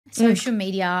social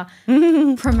media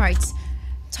promotes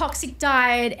toxic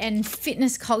diet and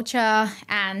fitness culture,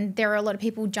 and there are a lot of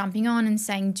people jumping on and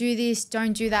saying do this,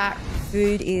 don't do that.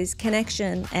 Food is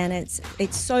connection, and it's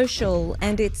social,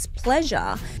 and it's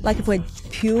pleasure. Like if we're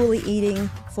purely eating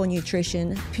for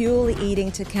nutrition, purely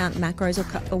eating to count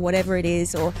macros or whatever it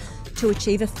is, or to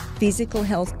achieve a physical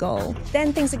health goal,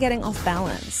 then things are getting off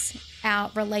balance.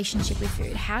 Our relationship with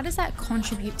food, how does that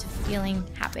contribute to feeling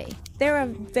happy? There are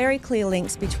very clear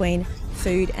links between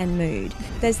food and mood.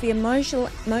 There's the emotional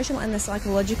and the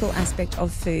psychological aspect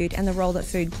of food and the role that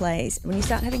food plays. When you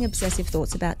start having obsessive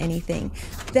thoughts about anything,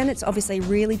 then it's obviously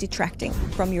really detracting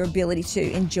from your ability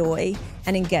to enjoy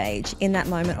and engage in that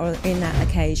moment or in that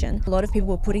occasion. A lot of people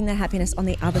were putting their happiness on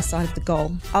the other side of the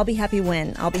goal. I'll be happy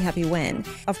when.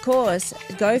 Of course,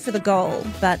 go for the goal,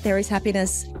 but there is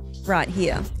happiness right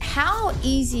here. How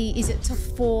easy is it to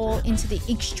fall into the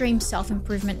extreme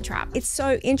self-improvement trap? It's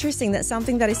so interesting that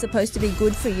something that is supposed to be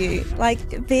good for you,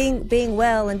 like being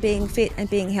well and being fit and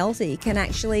being healthy, can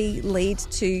actually lead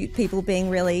to people being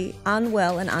really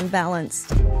unwell and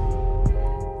unbalanced.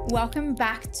 Welcome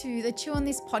back to the Chew on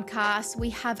This podcast. We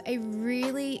have a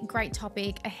really great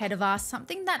topic ahead of us,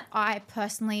 something that I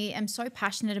personally am so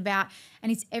passionate about,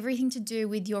 and it's everything to do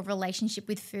with your relationship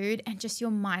with food and just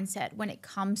your mindset when it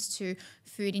comes to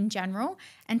food in general.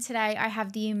 And today I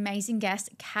have the amazing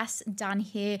guest, Cass Dunn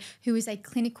here, who is a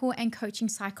clinical and coaching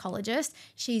psychologist.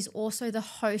 She's also the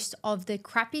host of the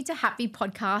Crappy to Happy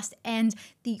podcast and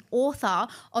the author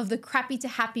of the Crappy to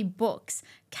Happy books.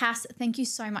 Cass, thank you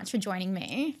so much for joining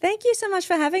me. Thank you so much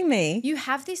for having me. You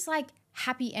have this like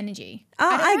happy energy.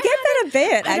 I get that a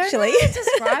bit, actually. I don't know how to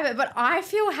describe it, but I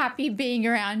feel happy being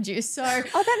around you. So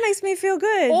that makes me feel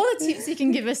good. All the tips you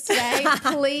can give us today,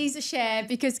 please share,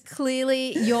 because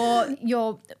clearly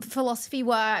your philosophy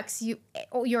works,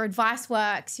 your advice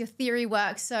works, your theory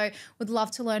works. So would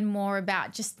love to learn more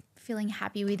about just feeling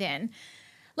happy within.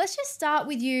 Let's just start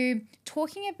with you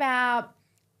talking about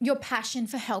your passion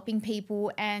for helping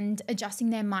people and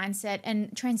adjusting their mindset and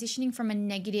transitioning from a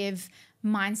negative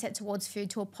mindset towards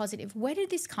food to a positive.Ed did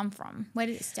this come from? Where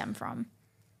did it stem from?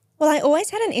 Well, I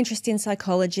always had an interest in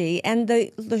psychology, and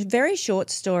the very short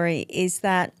story is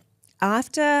that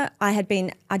after I'd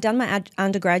done my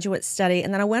undergraduate study,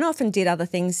 and then I went off and did other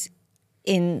things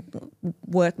in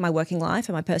my working life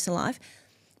and my personal life,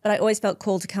 but I always felt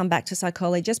called to come back to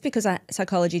psychology just because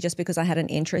I had an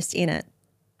interest in it.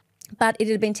 But it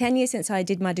had been 10 years since I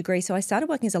did my degree, so I started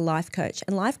working as a life coach.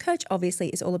 And life coach obviously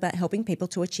is all about helping people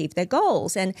to achieve their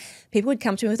goals. And people would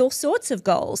come to me with all sorts of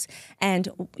goals, and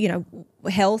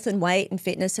health and weight and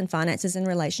fitness and finances and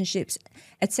relationships,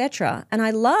 etc. And I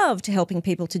loved helping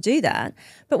people to do that.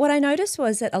 But what I noticed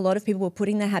was that a lot of people were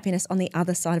putting their happiness on the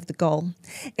other side of the goal.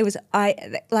 It was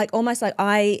almost like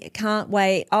I can't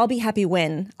wait. I'll be happy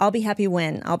when.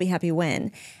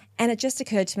 And it just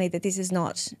occurred to me that this is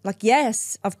not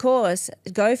yes, of course,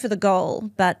 go for the goal,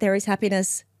 but there is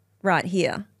happiness right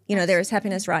here. There is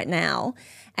happiness right now,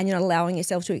 and you're not allowing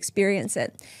yourself to experience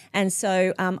it. And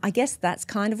so I guess that's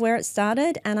kind of where it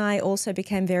started. And I also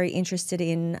became very interested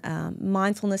in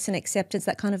mindfulness and acceptance,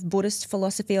 that kind of Buddhist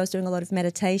philosophy. I was doing a lot of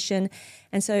meditation.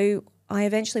 And so I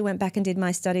eventually went back and did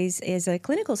my studies as a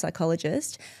clinical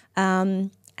psychologist.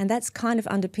 And that's kind of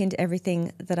underpinned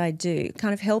everything that I do,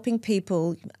 kind of helping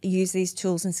people use these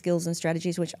tools and skills and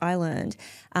strategies which I learned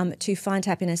to find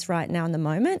happiness right now in the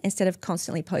moment, instead of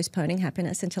constantly postponing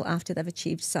happiness until after they've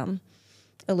achieved some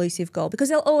elusive goal, because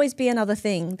there'll always be another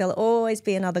thing. There'll always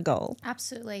be another goal.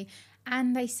 Absolutely.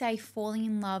 And they say falling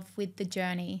in love with the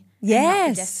journey. Yes, and not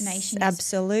the destination.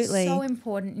 Absolutely. Is so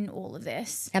important in all of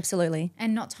this. Absolutely.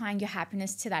 And not tying your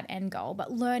happiness to that end goal,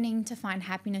 but learning to find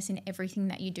happiness in everything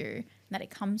that you do, that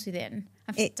it comes within.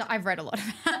 I've read a lot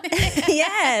about it.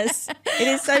 Yes, it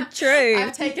is so true.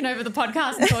 I've taken over the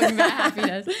podcast and talking about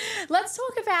happiness. Let's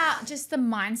talk about just the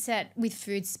mindset with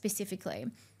food specifically.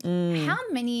 How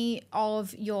many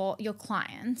of your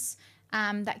clients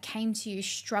that came to you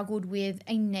struggled with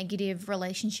a negative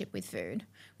relationship with food?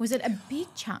 Was it a big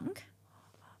chunk?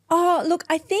 Oh, look,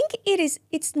 I think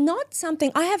it's not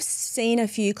something, I have seen a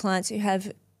few clients who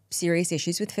have serious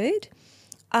issues with food.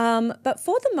 But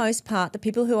for the most part, the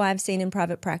people who I've seen in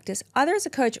private practice, either as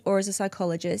a coach or as a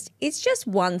psychologist, it's just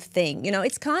one thing.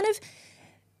 It's kind of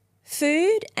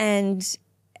food and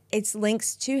its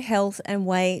links to health and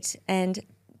weight and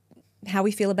how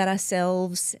we feel about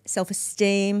ourselves,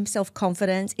 self-esteem,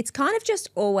 self-confidence. It's kind of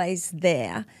just always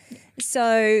there.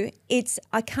 So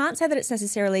I can't say that it's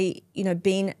necessarily,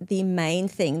 been the main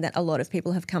thing that a lot of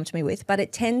people have come to me with, but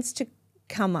it tends to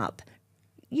come up,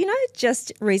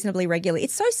 just reasonably regularly.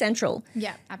 It's so central.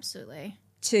 Yeah, absolutely.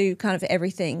 To kind of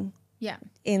everything Yeah.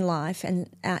 in life and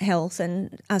our health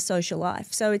and our social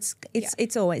life. So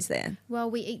it's always there. Well,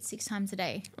 we eat 6 times a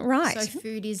day. Right. So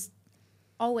food is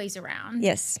always around.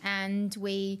 Yes. And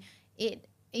it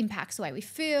impacts the way we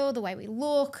feel, the way we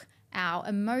look, our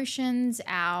emotions,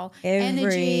 our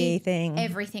energy,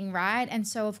 everything, right? And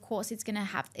so, of course, it's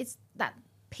that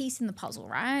piece in the puzzle,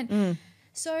 right?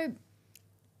 So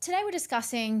today we're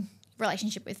discussing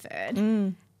relationship with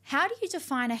food. How do you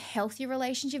define a healthy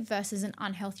relationship versus an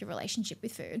unhealthy relationship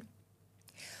with food?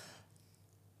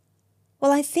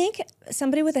 Well, I think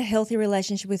somebody with a healthy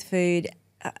relationship with food,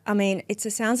 I mean, it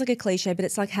sounds like a cliche, but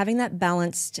it's like having that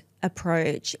balanced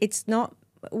approach. It's not,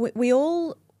 we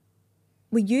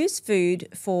use food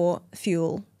for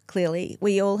fuel, clearly.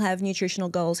 We all have nutritional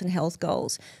goals and health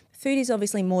goals. Food is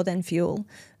obviously more than fuel.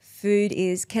 Food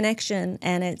is connection,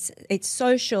 and it's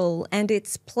social, and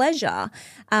it's pleasure.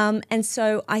 And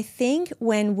so I think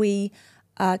when we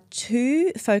are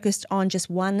too focused on just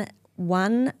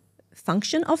one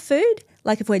function of food,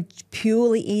 like if we're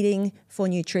purely eating for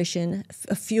nutrition,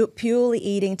 purely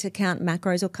eating to count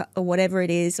macros or whatever it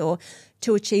is, or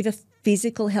to achieve a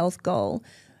physical health goal,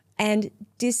 and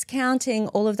discounting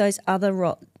all of those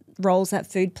other roles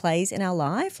that food plays in our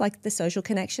life, like the social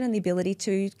connection and the ability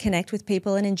to connect with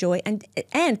people and enjoy,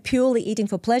 and purely eating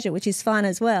for pleasure, which is fun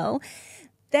as well,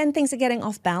 then things are getting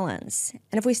off balance.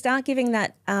 And if we start giving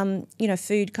that,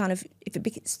 food kind of, if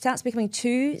it starts becoming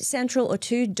too central or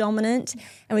too dominant,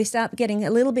 and we start getting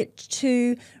a little bit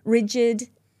too rigid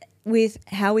with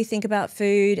how we think about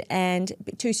food and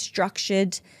too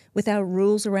structured with our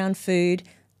rules around food,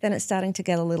 then it's starting to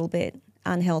get a little bit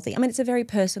unhealthy. I mean, it's a very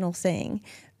personal thing,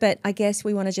 but I guess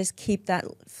we want to just keep that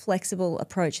flexible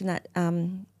approach and that,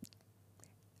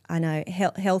 I know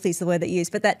healthy is the word that you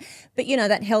use, but that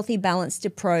healthy, balanced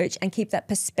approach, and keep that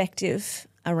perspective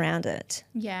around it.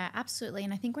 Yeah, absolutely.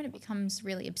 And I think when it becomes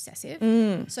really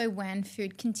obsessive, so when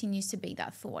food continues to be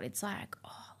that thought, it's like,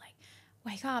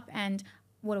 wake up and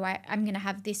I'm going to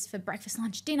have this for breakfast,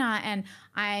 lunch, dinner, and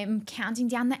I'm counting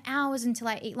down the hours until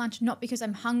I eat lunch, not because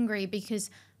I'm hungry,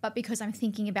 but because I'm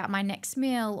thinking about my next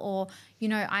meal, or,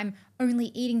 I'm only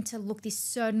eating to look this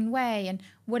certain way, and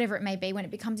whatever it may be. When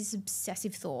it becomes this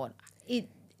obsessive thought, it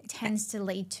tends to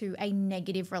lead to a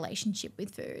negative relationship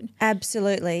with food.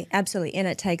 Absolutely. And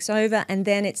it takes over, and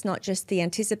then it's not just the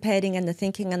anticipating and the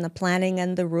thinking and the planning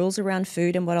and the rules around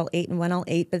food and what I'll eat and when I'll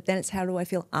eat, but then it's how do I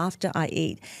feel after I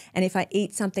eat? And if I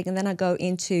eat something and then I go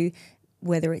into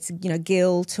whether it's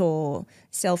guilt or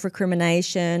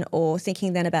self-recrimination, or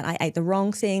thinking then about I ate the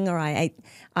wrong thing, or I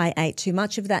ate too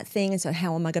much of that thing, and so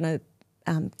how am I going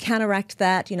to counteract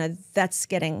that? That's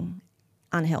getting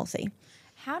unhealthy.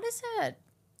 How does it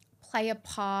play a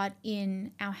part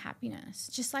in our happiness,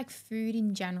 just like food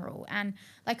in general? And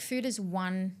like food is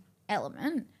one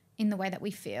element in the way that we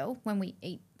feel when we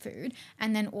eat food,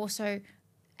 and then also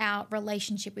our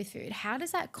relationship with food. How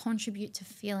does that contribute to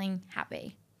feeling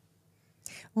happy?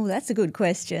 Well, that's a good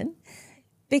question,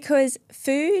 because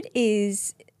food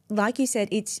is, like you said,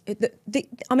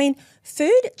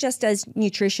 food just as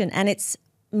nutrition and its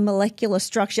molecular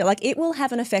structure, like it will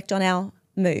have an effect on our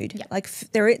mood. Yeah. Like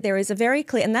there is a very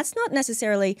clear, and that's not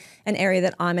necessarily an area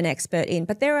that I'm an expert in,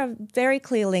 but there are very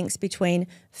clear links between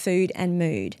food and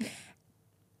mood. Yeah.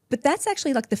 But that's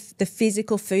actually like the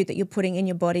physical food that you're putting in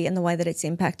your body and the way that it's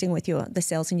impacting with the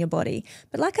cells in your body.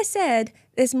 But like I said,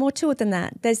 there's more to it than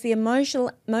that. There's the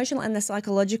emotional and the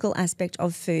psychological aspect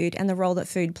of food and the role that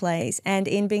food plays. And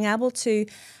in being able to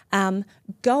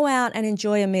go out and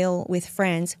enjoy a meal with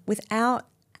friends without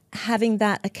having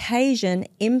that occasion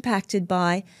impacted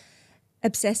by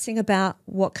obsessing about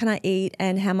what can I eat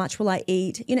and how much will I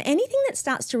eat. Anything that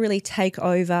starts to really take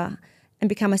over and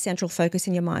become a central focus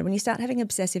in your mind, when you start having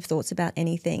obsessive thoughts about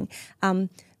anything, then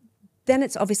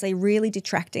it's obviously really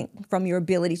detracting from your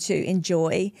ability to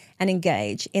enjoy and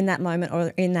engage in that moment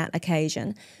or in that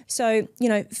occasion. So,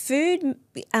 food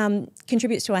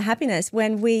contributes to our happiness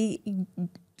when we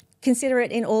consider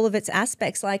it in all of its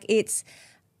aspects, like it's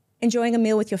enjoying a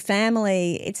meal with your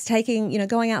family, it's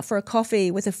going out for a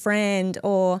coffee with a friend,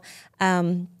 or,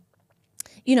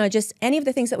 just any of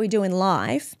the things that we do in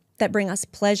life that bring us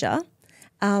pleasure,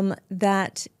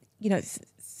 that,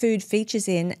 food features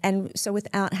in. And so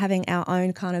without having our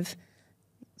own kind of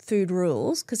food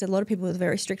rules, because a lot of people with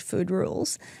very strict food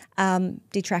rules,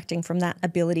 detracting from that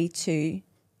ability to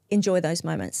enjoy those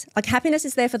moments. Like happiness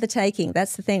is there for the taking.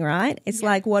 That's the thing, right? It's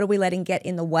like, what are we letting get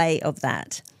in the way of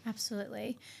that?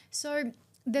 Absolutely. So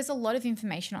there's a lot of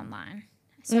information online.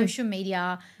 Social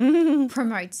media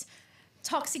promotes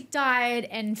toxic diet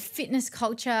and fitness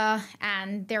culture,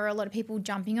 and there are a lot of people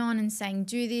jumping on and saying,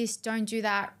 do this, don't do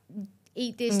that,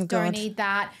 eat this, don't eat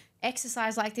that,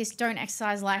 exercise like this, don't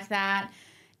exercise like that.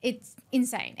 It's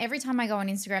insane. Every time I go on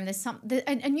Instagram, there's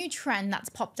a new trend that's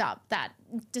popped up that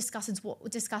discusses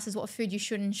what food you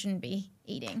should and shouldn't be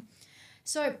eating.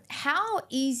 So how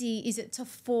easy is it to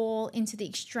fall into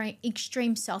the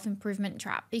extreme self-improvement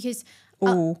trap? Because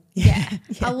a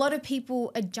lot of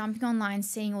people are jumping online,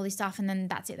 seeing all this stuff, and then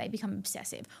that's it. They become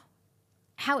obsessive.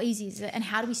 How easy is it, and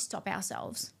how do we stop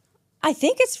ourselves? I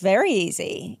think it's very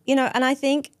easy, and I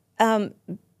think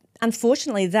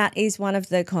unfortunately that is one of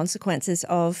the consequences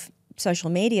of social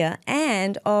media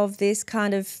and of this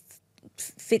kind of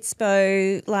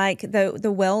Fitspo, like the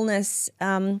wellness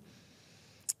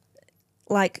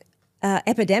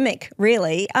epidemic,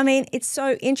 really. I mean, it's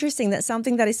so interesting that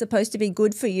something that is supposed to be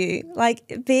good for you,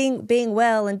 like being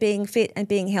well and being fit and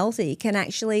being healthy, can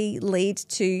actually lead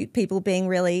to people being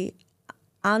really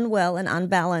unwell and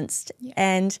unbalanced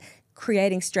and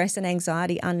creating stress and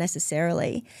anxiety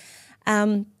unnecessarily.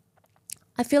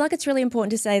 I feel like it's really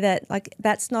important to say that, like,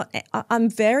 that's not – I'm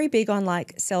very big on,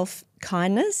 like,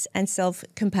 self-kindness and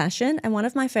self-compassion, and one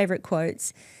of my favourite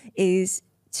quotes is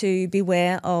to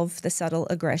beware of the subtle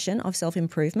aggression of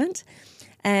self-improvement.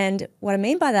 And what I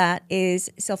mean by that is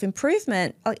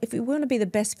self-improvement, if we want to be the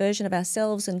best version of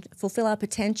ourselves and fulfill our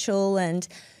potential and,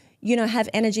 have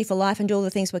energy for life and do all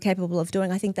the things we're capable of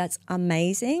doing, I think that's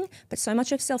amazing. But so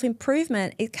much of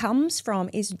self-improvement,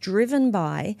 is driven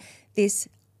by this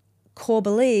core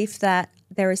belief that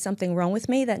there is something wrong with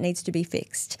me that needs to be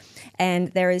fixed, and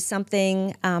there is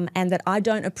something and that I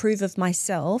don't approve of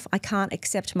myself. I can't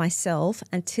accept myself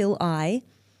until I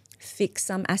fix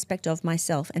some aspect of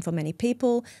myself. And for many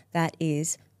people, that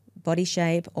is body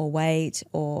shape or weight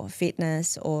or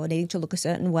fitness or needing to look a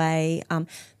certain way.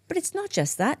 But it's not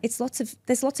just that.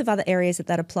 There's lots of other areas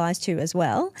that applies to as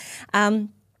well. And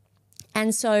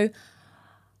so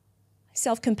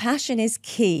self-compassion is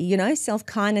key,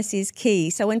 self-kindness is key.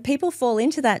 So when people fall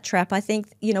into that trap, I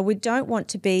think, we don't want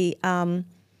to be, having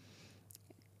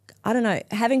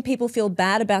people feel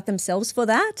bad about themselves for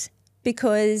that,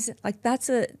 because like that's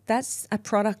a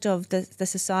product of the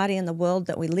society and the world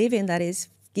that we live in that is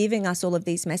giving us all of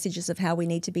these messages of how we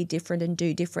need to be different and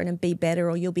do different and be better,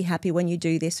 or you'll be happy when you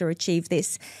do this or achieve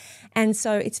this. And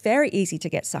so it's very easy to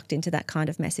get sucked into that kind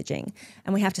of messaging.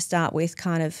 And we have to start with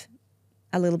kind of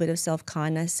a little bit of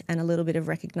self-kindness and a little bit of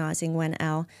recognizing when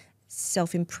our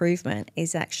self-improvement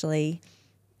is actually,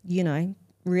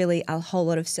 really a whole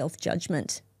lot of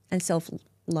self-judgment and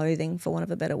self-loathing, for want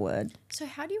of a better word. So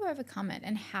how do you overcome it,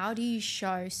 and how do you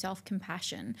show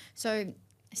self-compassion? So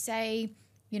say,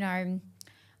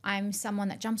 I'm someone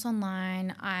that jumps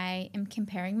online, I am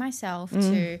comparing myself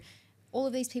to all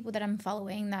of these people that I'm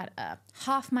following that are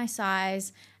half my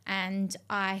size, and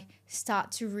I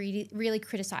start to really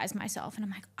criticize myself, and I'm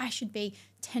like, I should be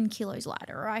 10 kilos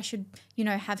lighter, or I should,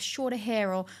 have shorter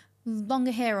hair or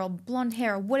longer hair or blonde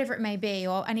hair or whatever it may be,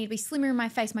 or I need to be slimmer in my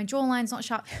face, my jawline's not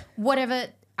sharp, whatever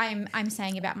I'm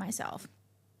saying about myself.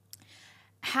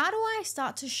 How do I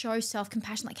start to show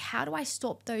self-compassion? Like, how do I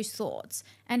stop those thoughts?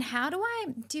 And how do I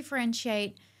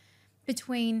differentiate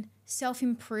between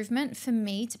self-improvement for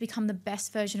me to become the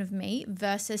best version of me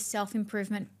versus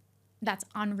self-improvement that's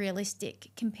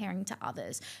unrealistic comparing to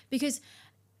others? Because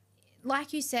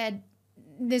like you said,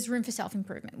 there's room for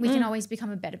self-improvement. We can always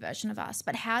become a better version of us.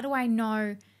 But how do I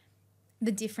know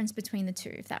the difference between the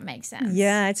two, if that makes sense?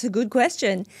 Yeah, it's a good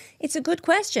question.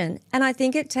 And I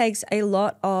think it takes a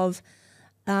lot of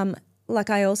like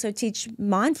I also teach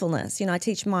mindfulness. I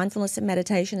teach mindfulness and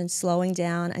meditation and slowing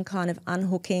down and kind of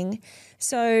unhooking.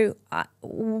 So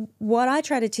what I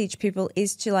try to teach people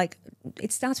is to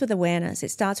it starts with awareness.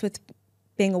 It starts with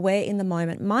being aware in the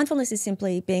moment. Mindfulness is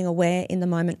simply being aware in the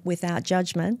moment without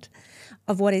judgment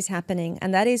of what is happening.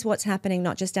 And that is what's happening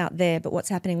not just out there, but what's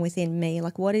happening within me.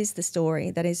 Like, what is the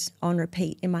story that is on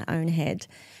repeat in my own head?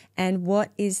 And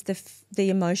what is the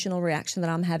emotional reaction that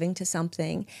I'm having to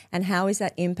something, and how is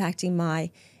that impacting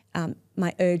my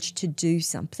urge to do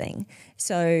something?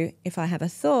 So if I have a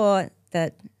thought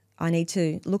that I need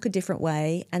to look a different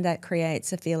way, and that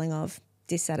creates a feeling of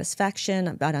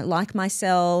dissatisfaction, I don't like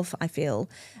myself, I feel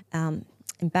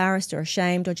embarrassed or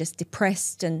ashamed or just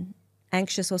depressed and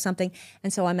anxious or something,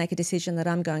 and so I make a decision that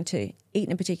I'm going to eat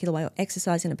in a particular way or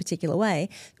exercise in a particular way,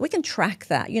 we can track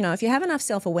that. If you have enough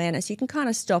self-awareness, you can kind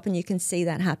of stop and you can see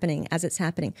that happening as it's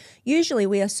happening. Usually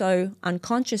we are so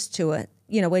unconscious to it,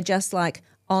 we're just like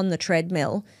on the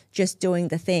treadmill, just doing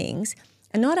the things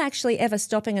and not actually ever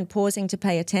stopping and pausing to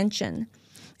pay attention.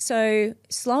 So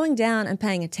slowing down and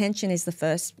paying attention is the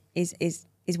first, is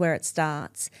where it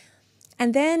starts.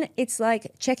 And then it's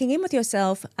like checking in with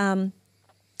yourself.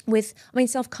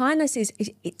 Self-kindness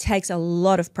it takes a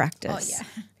lot of practice. Oh,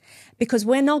 yeah. because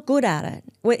we're not good at it.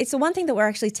 It's the one thing that we're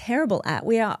actually terrible at.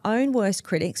 We are our own worst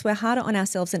critics. We're harder on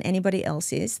ourselves than anybody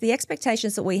else is. The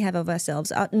expectations that we have of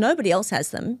ourselves, nobody else has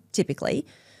them typically.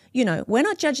 You know, we're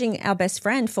not judging our best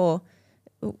friend for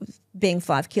being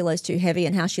 5 kilos too heavy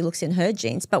and how she looks in her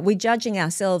jeans, but we're judging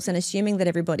ourselves and assuming that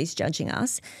everybody's judging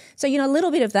us. So, you know, a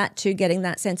little bit of that too, getting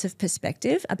that sense of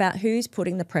perspective about who's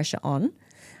putting the pressure on,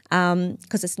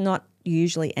 because it's not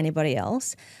usually anybody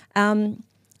else.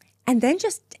 And then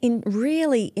just in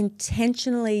really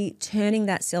intentionally turning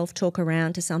that self-talk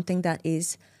around to something that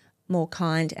is more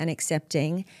kind and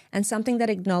accepting, and something that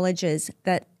acknowledges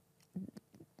that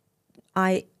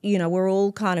we're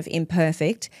all kind of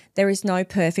imperfect. There is no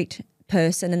perfect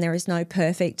person, and there is no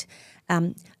perfect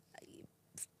no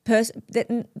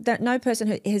person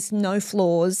who has no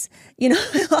flaws, you know,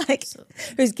 like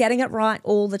who's getting it right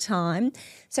all the time.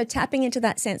 So tapping into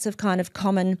that sense of kind of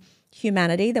common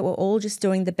humanity, that we're all just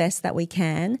doing the best that we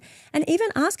can, and even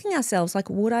asking ourselves, like,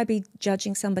 would I be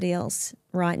judging somebody else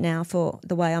right now for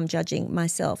the way I'm judging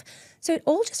myself? So it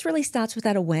all just really starts with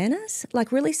that awareness,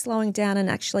 like really slowing down and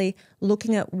actually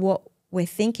looking at what we're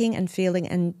thinking and feeling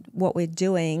and what we're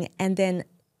doing, and then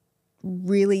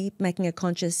really making a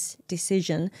conscious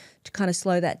decision to kind of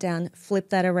slow that down, flip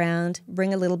that around,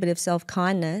 bring a little bit of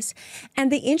self-kindness. And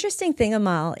the interesting thing,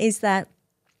 Amal, is that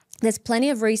there's plenty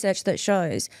of research that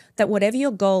shows that whatever your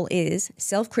goal is,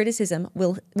 self-criticism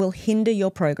will hinder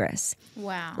your progress.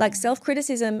 Wow. Like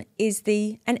self-criticism is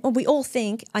and we all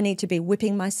think I need to be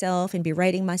whipping myself and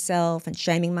berating myself and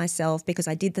shaming myself because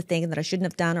I did the thing that I shouldn't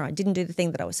have done, or I didn't do the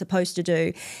thing that I was supposed to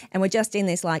do. And we're just in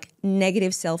this like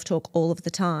negative self-talk all of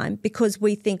the time because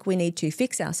we think we need to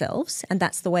fix ourselves, and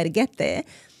that's the way to get there.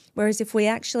 Whereas if we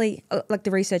actually, like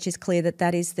the research is clear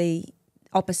that is the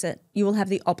opposite. You will have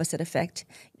the opposite effect.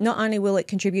 Not only will it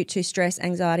contribute to stress,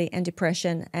 anxiety and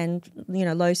depression and, you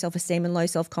know, low self-esteem and low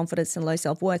self-confidence and low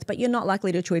self-worth, but you're not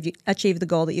likely to achieve the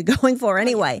goal that you're going for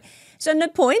anyway. So no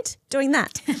point doing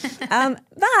that.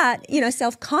 But, you know,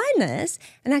 self-kindness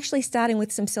and actually starting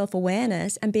with some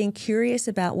self-awareness and being curious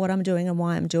about what I'm doing and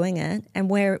why I'm doing it and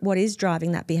what is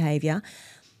driving that behavior,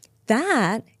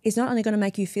 that is not only going to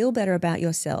make you feel better about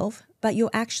yourself, but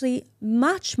you're actually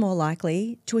much more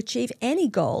likely to achieve any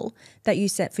goal that you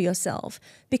set for yourself,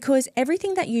 because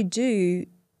everything that you do,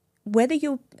 whether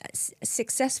you're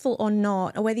successful or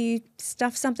not, or whether you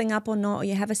stuff something up or not, or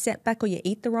you have a setback or you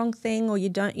eat the wrong thing or you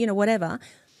don't, you know, whatever,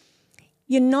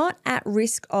 you're not at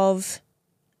risk of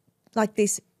like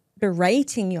this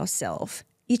berating yourself.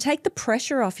 You take the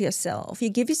pressure off yourself. You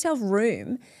give yourself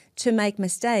room to make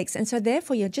mistakes. And so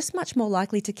therefore you're just much more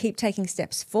likely to keep taking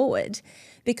steps forward,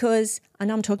 because I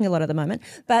know I'm talking a lot at the moment,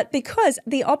 but because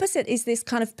the opposite is this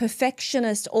kind of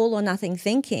perfectionist all or nothing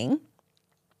thinking,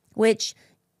 which,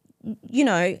 you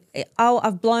know, oh,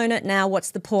 I've blown it now.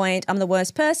 What's the point? I'm the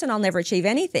worst person. I'll never achieve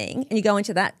anything. And you go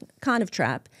into that kind of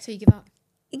trap. So you give up.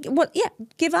 Well, yeah,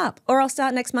 give up. Or I'll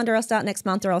start next month, or I'll start next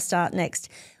month, or I'll start next.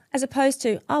 As opposed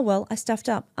to, oh, well, I stuffed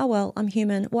up. Oh, well, I'm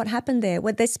human. What happened there?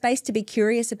 Where there's space to be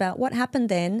curious about what happened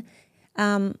then.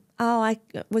 I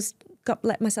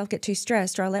let myself get too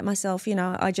stressed, or I let myself, you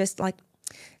know, I just like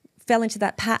fell into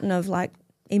that pattern of like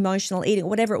emotional eating,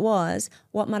 whatever it was.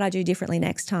 What might I do differently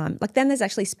next time? Like then there's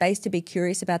actually space to be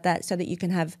curious about that so that you can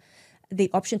have the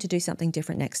option to do something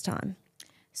different next time.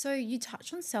 So you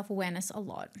touch on self-awareness a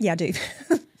lot. Yeah, I do.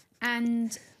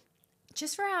 And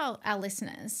just for our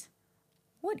listeners,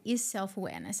 what is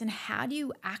self-awareness and how do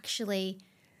you actually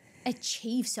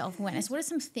achieve self-awareness? What are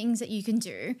some things that you can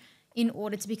do in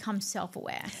order to become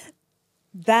self-aware?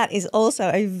 That is also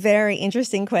a very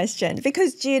interesting question,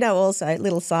 because, do you know, also,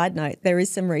 little side note, there is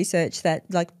some research that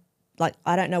like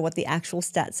I don't know what the actual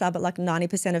stats are, but like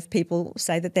 90% of people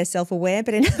say that they're self-aware,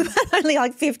 but only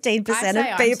like 15%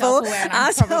 of people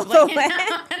are self-aware.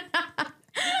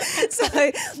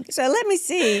 So let me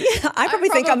see. I probably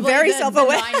think I'm very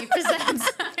self-aware.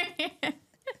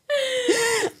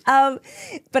 90%.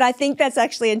 But I think that's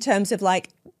actually in terms of like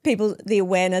people, the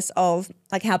awareness of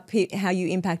like how you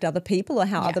impact other people or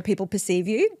how other people perceive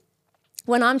you.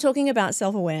 When I'm talking about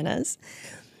self-awareness,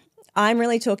 I'm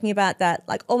really talking about that,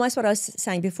 like almost what I was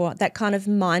saying before, that kind of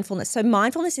mindfulness. So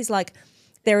mindfulness is like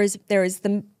there is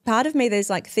the part of me that's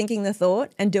like thinking the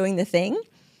thought and doing the thing.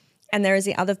 And there is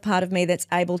the other part of me that's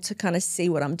able to kind of see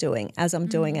what I'm doing as I'm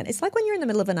doing it. It's like when you're in the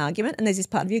middle of an argument and there's this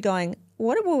part of you going,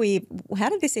 how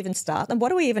did this even start? And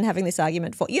what are we even having this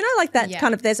argument for? You know, like that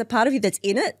kind of, there's a part of you that's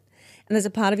in it and there's a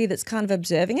part of you that's kind of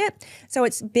observing it. So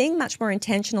it's being much more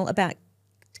intentional about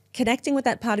connecting with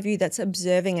that part of you that's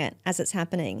observing it as it's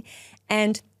happening.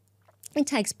 And it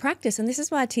takes practice. And this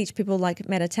is why I teach people like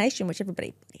meditation, which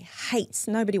everybody hates.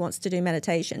 Nobody wants to do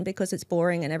meditation because it's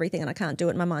boring and everything and I can't do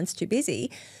it. My mind's too busy.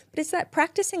 But it's that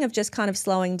practicing of just kind of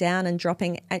slowing down and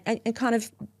dropping and kind of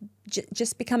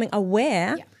just becoming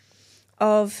aware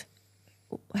of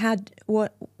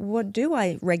what do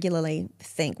I regularly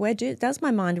think? Where does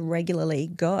my mind regularly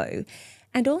go?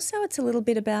 And also it's a little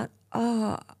bit about,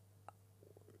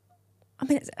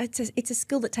 it's a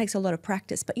skill that takes a lot of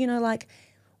practice. But, like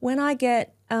when I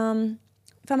get,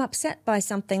 if I'm upset by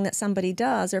something that somebody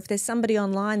does, or if there's somebody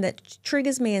online that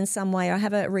triggers me in some way, or I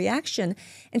have a reaction,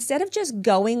 instead of just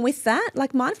going with that,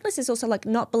 like mindfulness is also like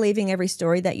not believing every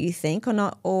story that you think, or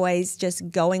not always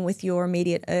just going with your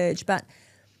immediate urge, but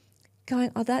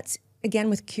going, that's, again,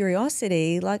 with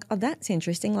curiosity, like, that's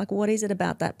interesting. Like, what is it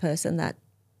about that person that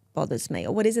bothers me?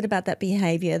 Or what is it about that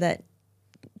behavior that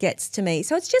gets to me?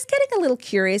 So it's just getting a little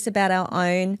curious about our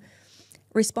own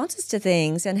responses to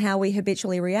things and how we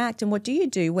habitually react. And what do you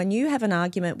do when you have an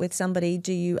argument with somebody?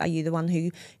 Are you the one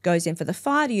who goes in for the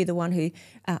fight? Are you the one who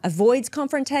avoids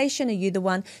confrontation? Are you the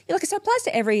one, so it applies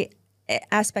to every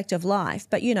aspect of life,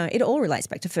 but it all relates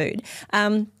back to food.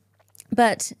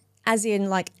 But as in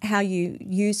like how you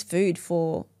use food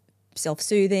for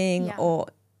self-soothing or,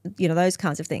 those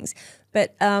kinds of things.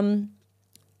 But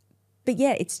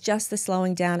yeah, it's just the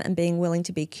slowing down and being willing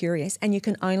to be curious. And you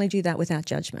can only do that without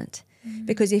judgment.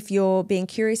 Because if you're being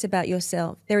curious about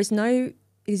yourself, it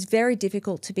is very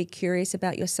difficult to be curious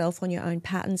about yourself on your own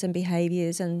patterns and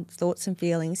behaviors and thoughts and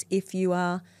feelings if you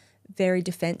are very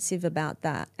defensive about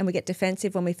that. And we get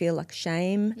defensive when we feel like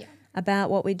shame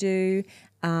about what we do,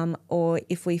 or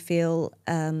if we feel,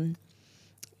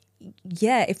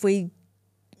 if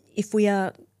we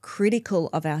are critical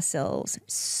of ourselves.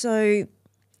 So I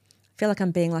feel like I'm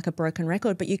being like a broken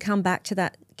record, but you come back to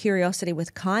that curiosity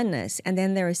with kindness, and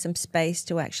then there is some space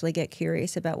to actually get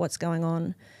curious about what's going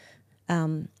on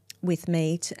with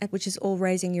me, which is all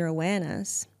raising your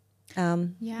awareness.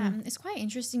 It's quite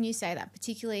interesting you say that,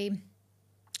 particularly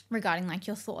regarding like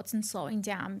your thoughts and slowing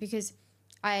down, because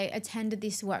I attended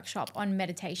this workshop on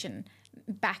meditation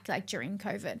back like during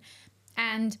COVID,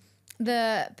 and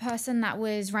the person that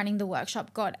was running the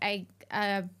workshop got a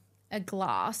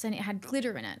glass and it had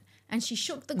glitter in it. And she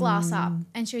shook the glass up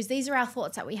and she goes, these are our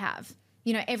thoughts that we have.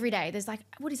 Every day there's like,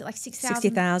 what is it, like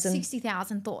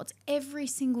 60,000 thoughts every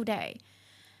single day.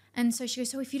 And so she goes,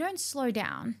 so if you don't slow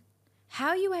down, how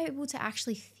are you able to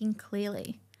actually think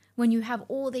clearly when you have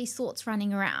all these thoughts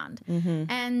running around?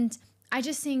 And I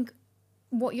just think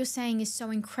what you're saying is so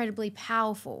incredibly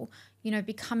powerful,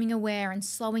 becoming aware and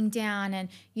slowing down and,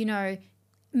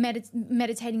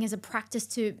 meditating as a practice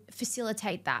to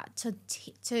facilitate that,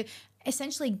 to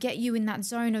essentially get you in that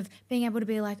zone of being able to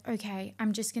be like, okay,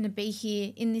 I'm just going to be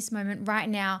here in this moment right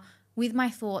now with my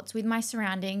thoughts, with my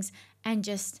surroundings, and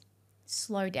just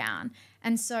slow down.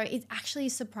 And so it's actually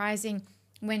surprising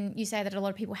when you say that a lot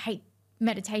of people hate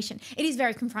meditation. It is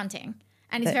very confronting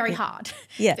and it's very hard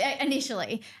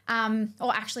initially.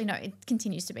 Or actually, no, it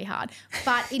continues to be hard.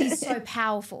 But it is so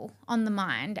powerful on the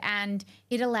mind, and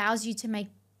it allows you to make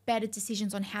better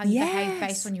decisions on how you behave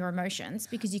based on your emotions,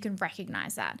 because you can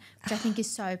recognize that, which I think is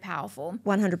so powerful.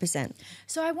 100%.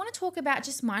 So I want to talk about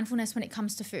just mindfulness when it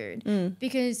comes to food,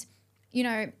 because,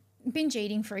 binge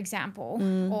eating, for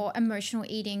example, or emotional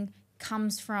eating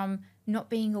comes from not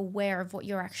being aware of what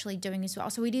you're actually doing as well.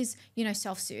 So it is,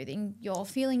 self-soothing. You're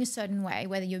feeling a certain way,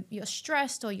 whether you're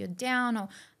stressed or you're down or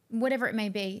whatever it may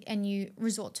be, and you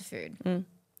resort to food.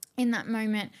 In that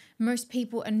moment, most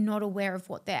people are not aware of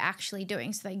what they're actually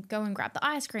doing. So they go and grab the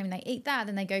ice cream, they eat that,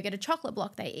 then they go get a chocolate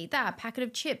block, they eat that, a packet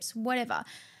of chips, whatever.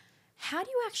 How do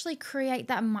you actually create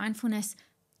that mindfulness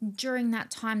during that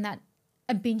time that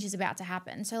a binge is about to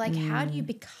happen? So like, how do you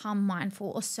become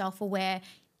mindful or self-aware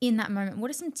in that moment? What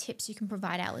are some tips you can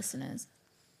provide our listeners?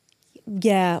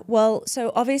 Yeah, well,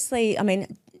 so obviously,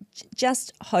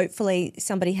 just hopefully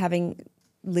somebody having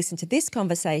listen to this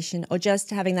conversation, or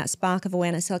just having that spark of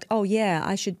awareness, like, oh yeah,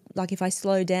 I should, like, if I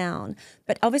slow down.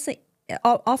 But obviously,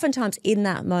 oftentimes in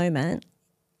that moment,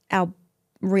 our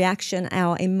reaction,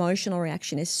 our emotional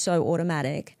reaction is so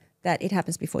automatic that it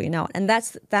happens before you know it. And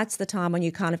that's the time when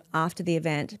you kind of, after the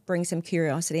event, bring some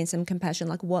curiosity and some compassion,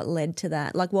 like what led to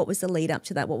that? Like what was the lead up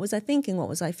to that? What was I thinking? What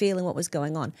was I feeling? What was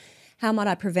going on? How might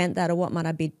I prevent that, or what might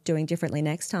I be doing differently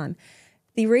next time?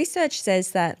 The research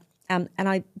says that, and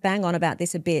I bang on about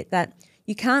this a bit, that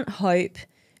you can't hope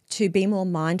to be more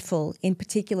mindful in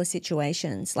particular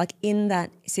situations, like in that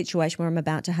situation where I'm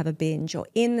about to have a binge, or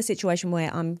in the situation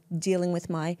where I'm dealing with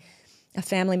a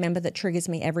family member that triggers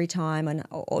me every time,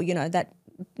 or that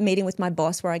meeting with my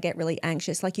boss where I get really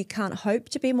anxious. Like, you can't hope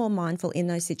to be more mindful in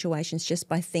those situations just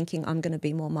by thinking I'm going to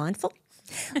be more mindful.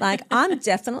 Like, I'm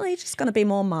definitely just going to be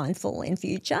more mindful in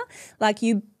future. Like,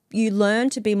 you learn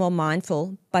to be more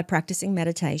mindful by practicing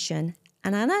meditation.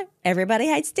 And I know everybody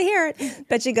hates to hear it,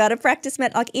 but you got to practice.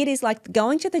 Like, it is like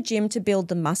going to the gym to build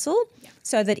the muscle,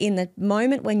 so that in the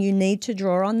moment when you need to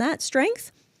draw on that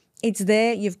strength, it's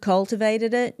there, you've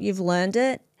cultivated it, you've learned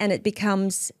it, and it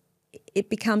becomes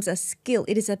a skill.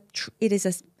 It is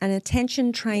an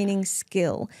attention training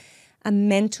skill, a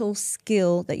mental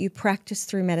skill that you practice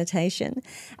through meditation.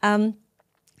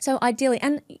 So ideally,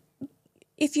 and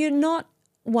if you're not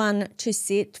one to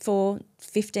sit for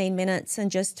 15 minutes and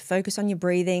just focus on your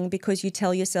breathing because you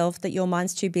tell yourself that your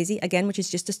mind's too busy, again, which is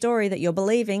just a story that you're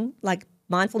believing, like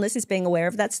mindfulness is being aware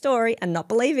of that story and not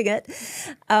believing it,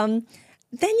 then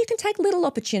you can take little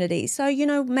opportunities. So,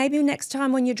 maybe next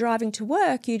time when you're driving to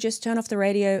work, you just turn off the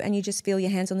radio and you just feel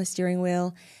your hands on the steering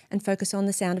wheel and focus on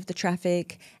the sound of the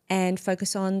traffic and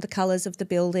focus on the colours of the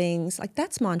buildings. Like,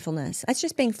 that's mindfulness. It's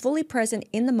just being fully present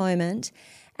in the moment.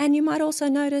 And you might also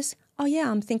notice, oh yeah,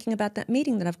 I'm thinking about that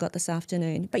meeting that I've got this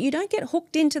afternoon. But you don't get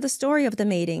hooked into the story of the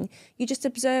meeting. You just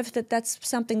observe that that's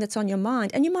something that's on your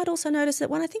mind. And you might also notice that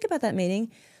when I think about that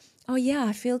meeting, oh yeah,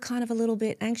 I feel kind of a little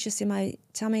bit anxious in my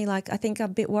tummy, like I think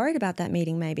I'm a bit worried about that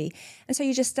meeting maybe. And so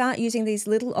you just start using these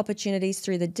little opportunities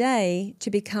through the day to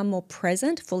become more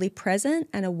present, fully present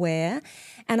and aware.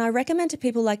 And I recommend to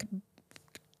people, like,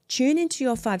 tune into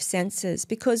your 5 senses,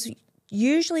 because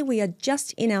usually we are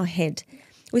just in our head.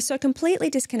 We're so completely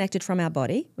disconnected from our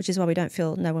body, which is why we don't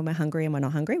know when we're hungry and we're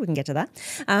not hungry. We can get to that.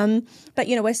 But,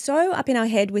 we're so up in our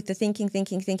head with the thinking.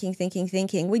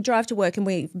 We drive to work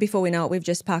and before we know it, we've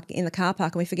just parked in the car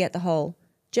park and we forget the whole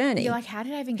journey. You're like, how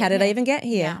did I even get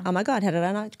here? Yeah. Oh, my God, how did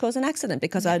I not cause an accident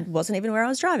because I wasn't even where I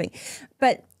was driving?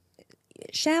 But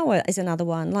shower is another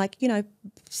one. Like,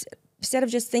 instead of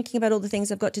just thinking about all the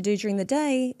things I've got to do during the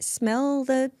day, smell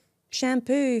the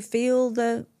shampoo, feel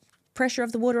the pressure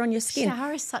of the water on your skin.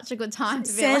 Shower is such a good time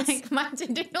to be like, my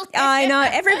to-do list. I know,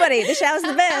 everybody. The shower's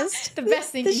the best. The best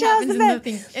thing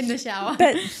happens in the shower.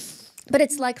 But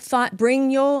it's like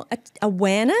bring your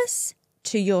awareness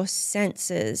to your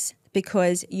senses,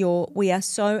 because we are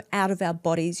so out of our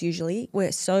bodies usually.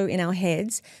 We're so in our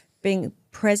heads. Being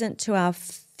present to our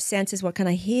senses. What can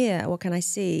I hear? What can I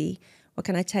see? What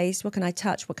can I taste? What can I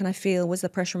touch? What can I feel? What's the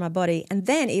pressure on my body? And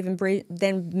then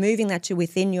then moving that to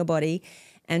within your body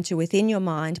and to within your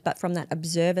mind, but from that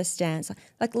observer stance,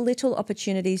 like little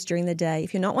opportunities during the day.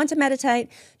 If you're not one to meditate,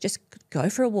 just go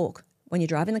for a walk when you're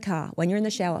driving the car, when you're in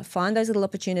the shower. Find those little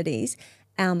opportunities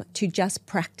to just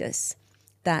practice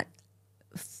that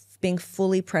being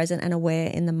fully present and aware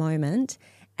in the moment.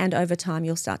 And over time,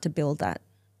 you'll start to build that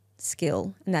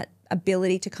skill and that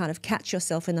ability to kind of catch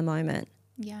yourself in the moment.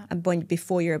 Yeah. And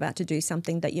before you're about to do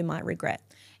something that you might regret.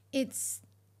 It's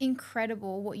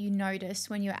incredible what you notice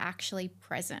when you're actually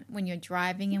present, when you're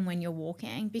driving and when you're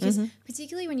walking, because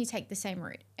particularly when you take the same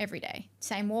route every day,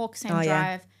 same walk, same drive.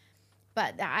 Yeah.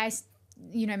 But I,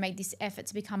 made this effort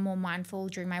to become more mindful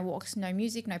during my walks. No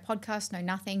music, no podcast, no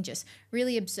nothing, just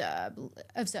really observe,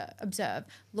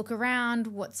 look around,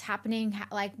 what's happening,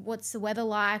 what's the weather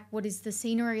like, what is the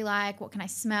scenery like, what can I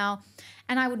smell?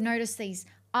 And I would notice these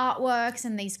artworks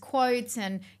and these quotes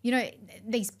and,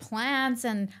 these plants,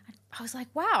 and I was like,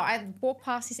 wow, I walk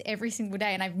past this every single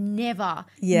day and I've never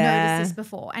noticed this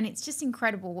before. And it's just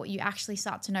incredible what you actually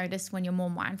start to notice when you're more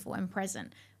mindful and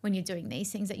present when you're doing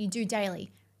these things that you do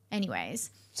daily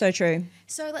anyways. So true.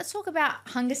 So let's talk about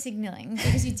hunger signaling,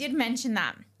 because you did mention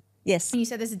that. Yes. And you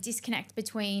said there's a disconnect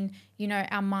between,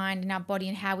 our mind and our body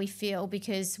and how we feel,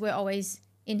 because we're always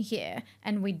in here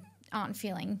and we aren't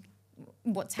feeling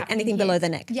what's happening anything here. Below the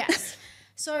neck. Yes.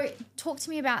 So talk to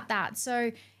me about that.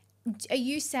 So are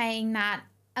you saying that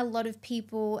a lot of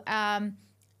people are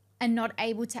not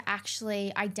able to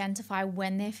actually identify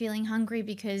when they're feeling hungry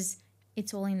because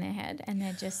it's all in their head and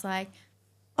they're just like...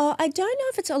 Oh, I don't know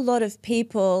if it's a lot of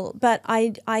people, but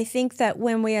I think that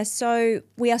when we are so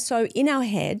in our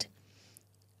head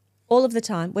all of the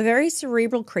time, we're very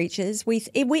cerebral creatures. We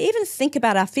even think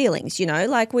about our feelings,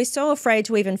 like we're so afraid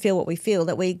to even feel what we feel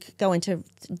that we go into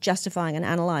justifying and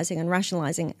analysing and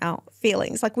rationalising our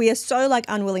feelings. Like we are so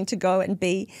unwilling to go and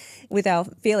be with our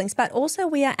feelings, but also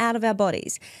we are out of our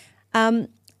bodies. And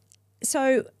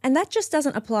that just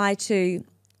doesn't apply to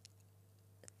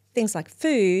things like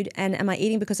food and am I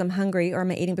eating because I'm hungry or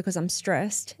am I eating because I'm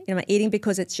stressed? Am I eating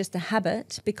because it's just a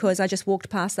habit, because I just walked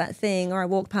past that thing or I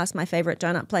walked past my favourite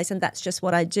donut place and that's just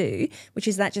what I do, which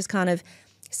is that just kind of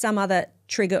some other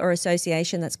trigger or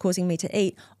association that's causing me to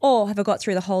eat? Or have I got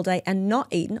through the whole day and not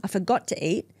eaten? I forgot to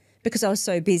eat because I was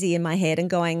so busy in my head and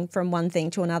going from one thing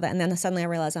to another. And then suddenly I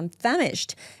realized I'm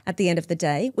famished at the end of the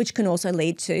day, which can also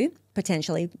lead to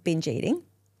potentially binge eating.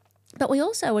 But we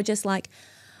also were just like,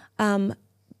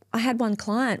 I had one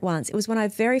client once. It was when I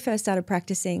very first started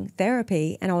practicing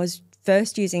therapy, and I was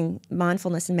first using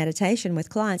mindfulness and meditation with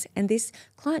clients. And this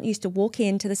client used to walk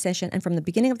into the session, and from the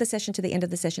beginning of the session to the end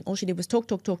of the session, all she did was talk,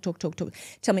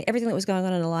 tell me everything that was going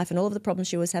on in her life and all of the problems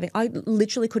she was having. I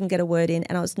literally couldn't get a word in,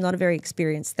 and I was not a very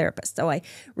experienced therapist. So I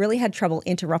really had trouble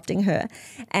interrupting her.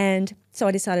 And so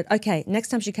I decided, okay, next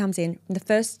time she comes in, the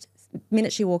first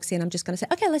minute she walks in, I'm just going to say,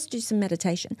 okay, let's do some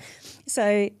meditation.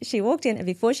 So she walked in, and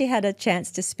before she had a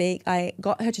chance to speak, I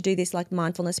got her to do this like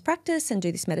mindfulness practice and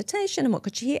do this meditation, and what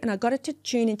could she hear? And I got her to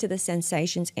tune into the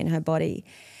sensations in her body.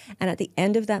 And at the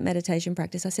end of that meditation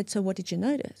practice, I said, so what did you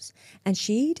notice? And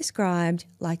she described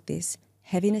like this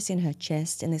heaviness in her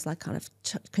chest and this like kind of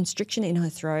constriction in her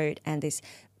throat and this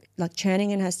like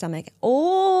churning in her stomach,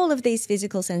 all of these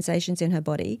physical sensations in her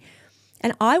body.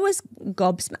 And I was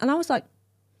gobsmacked, and I was like,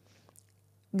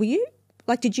 were you,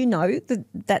 like, did you know that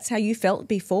that's how you felt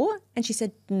before? And she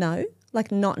said, no,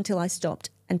 like not until I stopped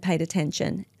and paid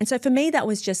attention. And so for me, that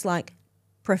was just like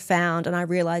profound. And I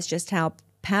realized just how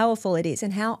powerful it is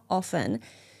and how often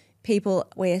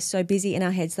we're so busy in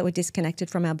our heads that we're disconnected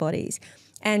from our bodies.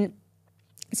 And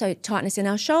so tightness in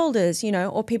our shoulders,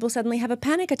 or people suddenly have a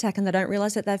panic attack and they don't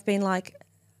realize that they've been like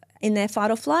in their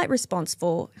fight or flight response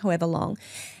for however long.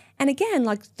 And again,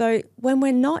 like though when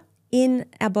we're not in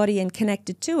our body and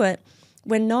connected to it,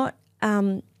 we're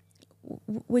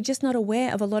just not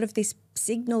aware of a lot of these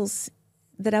signals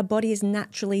that our body is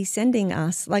naturally sending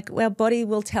us. Like our body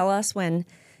will tell us when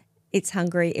it's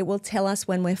hungry. It will tell us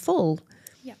when we're full.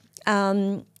 Yeah.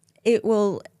 It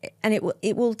will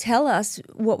tell us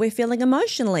what we're feeling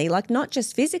emotionally, like not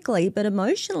just physically, but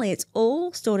emotionally. It's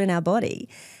all stored in our body.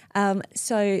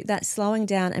 So that slowing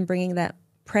down and bringing that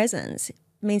presence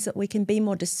means that we can be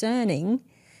more discerning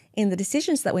in the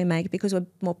decisions that we make, because we're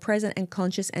more present and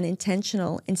conscious and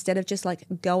intentional instead of just like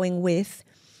going with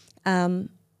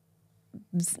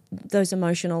those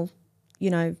emotional,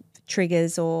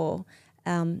 triggers or,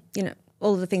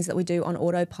 all of the things that we do on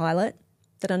autopilot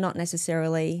that are not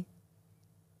necessarily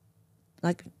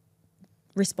like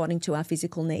responding to our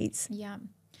physical needs. Yeah.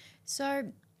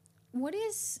 So what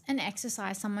is an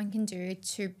exercise someone can do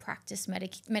to practice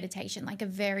meditation? Like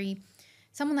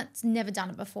someone that's never done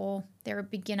it before, they're a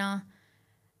beginner.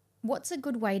 What's a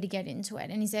good way to get into it?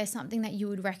 And is there something that you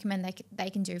would recommend they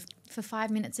can do for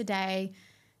 5 minutes a day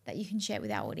that you can share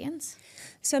with our audience?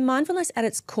 So mindfulness at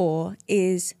its core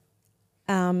is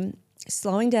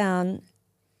slowing down.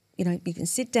 You can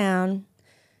sit down,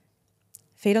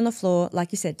 feet on the floor,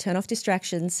 like you said, turn off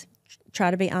distractions,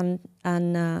 try to be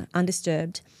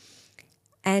undisturbed,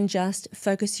 and just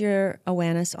focus your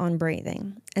awareness on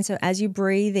breathing. And so as you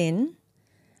breathe in,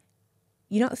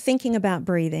 you're not thinking about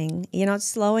breathing. You're not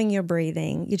slowing your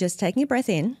breathing. You're just taking a breath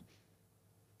in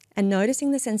and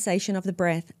noticing the sensation of the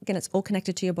breath. Again, it's all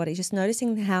connected to your body. Just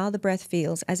noticing how the breath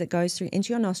feels as it goes through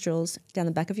into your nostrils, down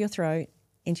the back of your throat,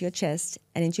 into your chest,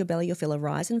 and into your belly. You'll feel a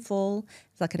rise and fall.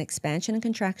 It's like an expansion and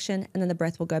contraction, and then the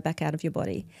breath will go back out of your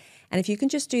body. And if you can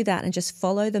just do that and just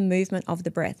follow the movement of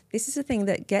the breath, this is the thing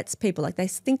that gets people. Like they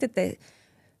think that they're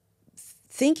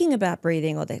thinking about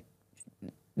breathing or they're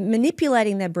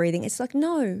manipulating their breathing. It's like,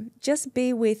 no, just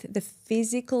be with the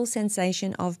physical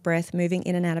sensation of breath moving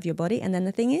in and out of your body. And then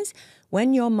the thing is,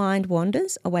 when your mind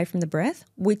wanders away from the breath,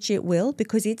 which it will,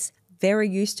 because it's very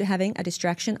used to having a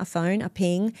distraction, a phone, a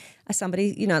ping,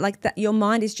 somebody, like that, your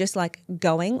mind is just like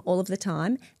going all of the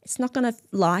time. It's not going to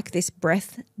like this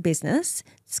breath business.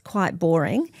 It's quite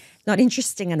boring, not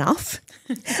interesting enough.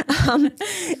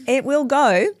 It will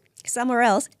go somewhere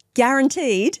else,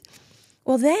 guaranteed.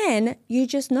 Well, then you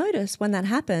just notice when that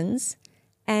happens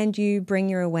and you bring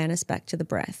your awareness back to the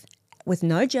breath with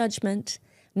no judgment.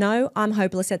 No, I'm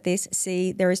hopeless at this.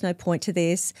 See, there is no point to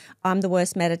this. I'm the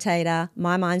worst meditator.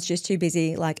 My mind's just too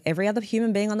busy. Like every other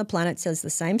human being on the planet says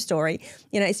the same story.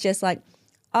 It's just like,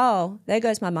 oh, there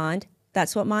goes my mind.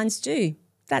 That's what minds do.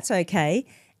 That's okay.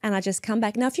 And I just come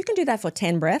back. Now, if you can do that for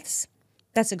 10 breaths,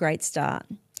 that's a great start.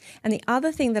 And the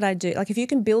other thing that I do, like if you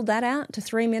can build that out to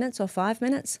 3 minutes or 5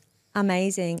 minutes,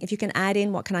 amazing. If you can add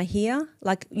in what can I hear,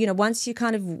 like, once you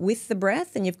kind of with the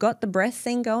breath and you've got the breath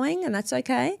thing going, and that's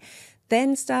okay,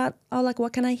 then start, like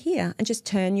what can I hear? And just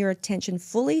turn your attention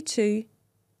fully to,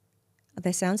 are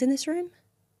there sounds in this room?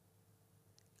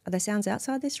 Are there sounds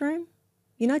outside this room?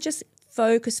 Just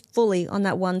focus fully on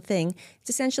that one thing. It's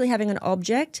essentially having an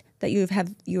object that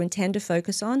you intend to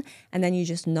focus on, and then you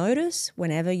just notice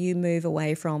whenever you move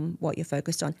away from what you're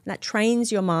focused on. And that trains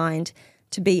your mind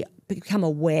become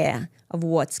aware of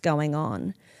what's going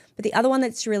on. But the other one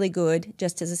that's really good,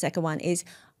 just as a second one, is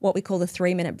what we call the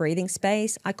 3-minute breathing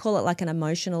space. I call it like an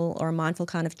emotional or a mindful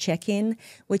kind of check-in,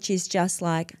 which is just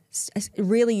like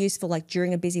really useful like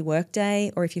during a busy work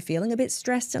day, or if you're feeling a bit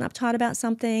stressed and uptight about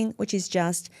something, which is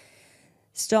just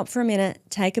stop for a minute,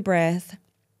 take a breath,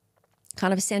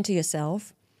 kind of center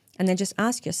yourself, and then just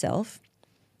ask yourself,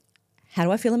 how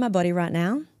do I feel in my body right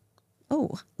now?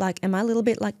 Oh, like, am I a little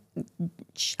bit like,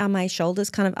 are my shoulders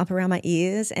kind of up around my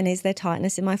ears, and is there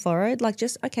tightness in my forehead? Like,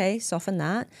 just, okay, soften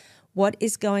that. What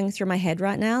is going through my head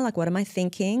right now? Like, what am I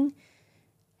thinking?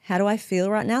 How do I feel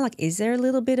right now? Like, is there a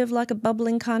little bit of like a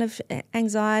bubbling kind of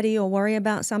anxiety or worry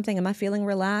about something? Am I feeling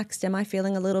relaxed? Am I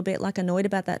feeling a little bit like annoyed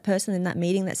about that person in that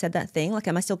meeting that said that thing? Like,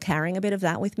 am I still carrying a bit of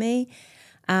that with me?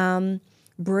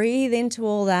 Breathe into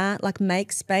all that, like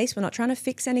make space. We're not trying to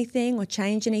fix anything or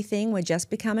change anything. We're just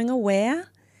becoming aware,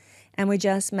 and we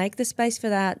just make the space for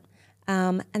that,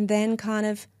 and then kind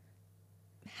of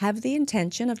have the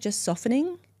intention of just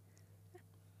softening,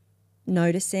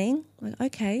 noticing, like,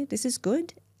 okay, this is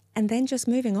good, and then just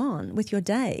moving on with your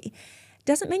day.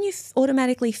 Doesn't mean you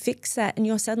automatically fix that and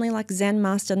you're suddenly like Zen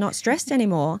master, not stressed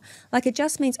anymore. Like, it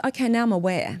just means, okay, now I'm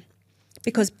aware,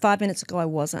 because 5 minutes ago I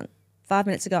wasn't. 5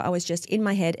 minutes ago, I was just in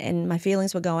my head and my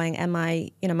feelings were going and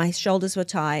my shoulders were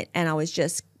tight and I was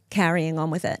just carrying on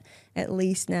with it. At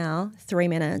least now, 3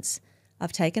 minutes,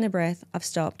 I've taken a breath, I've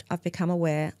stopped, I've become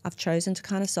aware, I've chosen to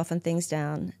kind of soften things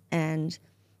down, and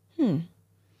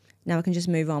now I can just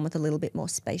move on with a little bit more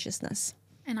spaciousness.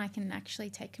 And I can actually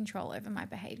take control over my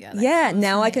behavior. Yeah,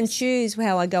 now I can choose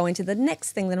how I go into the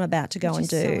next thing that I'm about to go and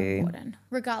do. So important,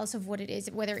 regardless of what it is,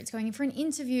 whether it's going in for an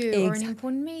interview or an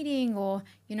important meeting, or,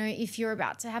 you know, if you're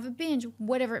about to have a binge,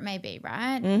 whatever it may be,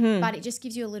 right? Mm-hmm. But it just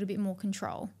gives you a little bit more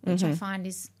control, which I find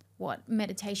is what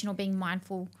meditation or being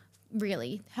mindful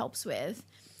really helps with.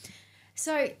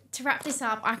 So to wrap this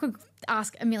up, I could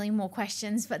ask a million more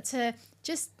questions, but to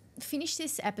just finish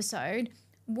this episode,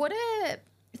 what are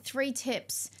 3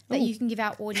 tips that you can give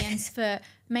our audience for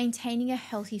maintaining a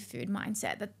healthy food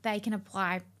mindset that they can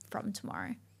apply from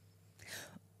tomorrow?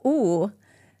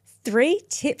 3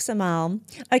 tips, Amal.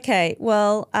 Okay,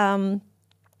 well,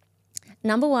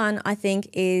 number 1, I think,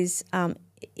 is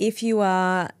if you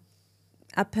are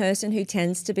a person who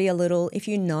tends to be if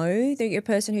you know that you're a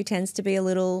person who tends to be a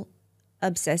little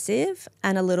obsessive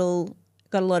and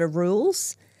got a lot of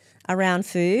rules around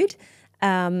food,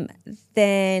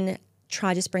 then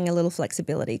try just bring a little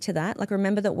flexibility to that. Like,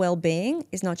 remember that well-being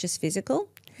is not just physical.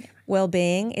 Yeah.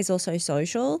 Well-being is also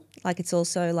social. Like, it's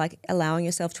also like allowing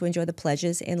yourself to enjoy the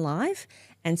pleasures in life.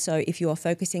 And so if you are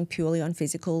focusing purely on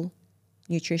physical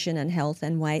nutrition and health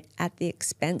and weight at the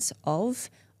expense of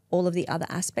all of the other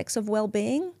aspects of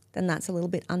well-being, then that's a little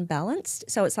bit unbalanced.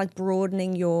 So it's like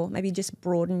broaden your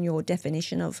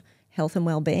definition of health and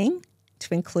well-being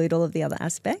to include all of the other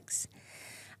aspects.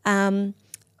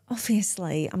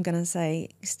 Obviously, I'm going to say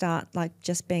start like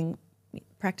just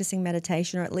practicing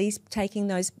meditation, or at least taking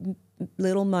those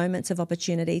little moments of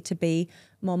opportunity to be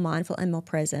more mindful and more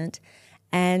present,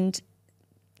 and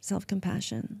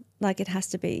self-compassion. Like, it has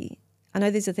to be. I know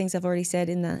these are things I've already said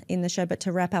in the show, but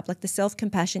to wrap up, like, the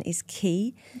self-compassion is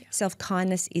key. Yeah.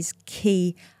 Self-kindness is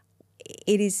key.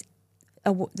 It is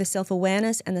the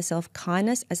self-awareness and the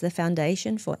self-kindness as the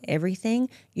foundation for everything.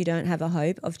 You don't have a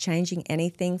hope of changing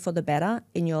anything for the better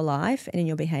in your life and in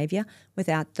your behavior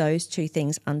without those 2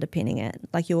 things underpinning it.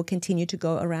 Like, you will continue to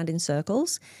go around in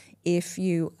circles if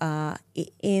you are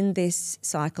in this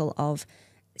cycle of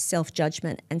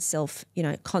self-judgment and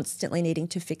constantly needing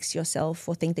to fix yourself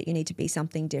or think that you need to be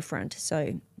something different.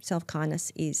 So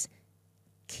self-kindness is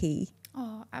key.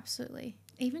 Oh, absolutely.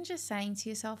 Even just saying to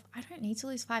yourself, I don't need to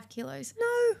lose 5 kilos.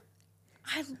 No.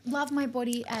 I love my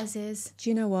body as is.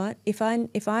 Do you know what? If I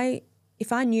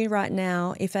knew right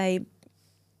now, if a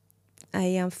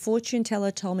fortune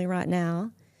teller told me right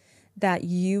now that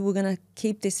you were going to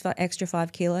keep this extra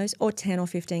 5 kilos or 10 or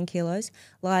 15 kilos,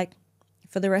 like,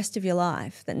 for the rest of your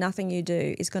life, that nothing you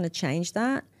do is going to change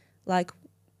that, like,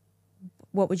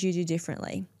 what would you do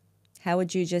differently? How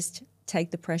would you just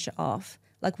take the pressure off?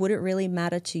 Like, would it really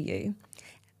matter to you?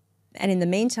 And in the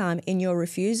meantime, in your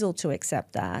refusal to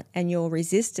accept that and your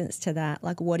resistance to that,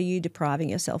 like, what are you depriving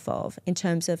yourself of in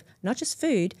terms of not just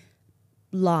food,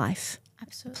 life,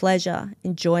 absolutely, pleasure,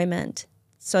 enjoyment,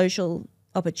 social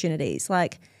opportunities?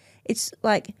 Like, it's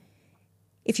like,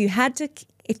 if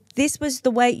this was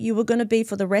the way you were going to be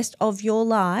for the rest of your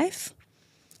life,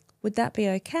 would that be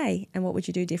okay? And what would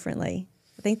you do differently?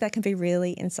 I think that can be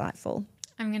really insightful.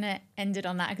 I'm going to end it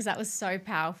on that because that was so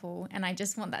powerful, and I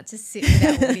just want that to sit with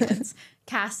our audience.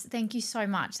 Cass, thank you so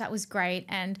much. That was great.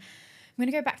 And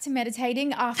going to go back to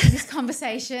meditating after this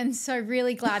conversation. So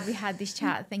really glad we had this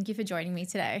chat. Thank you for joining me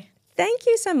today. Thank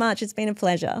you so much. It's been a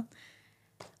pleasure.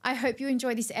 I hope you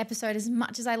enjoyed this episode as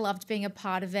much as I loved being a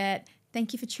part of it.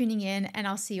 Thank you for tuning in, and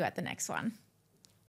I'll see you at the next one.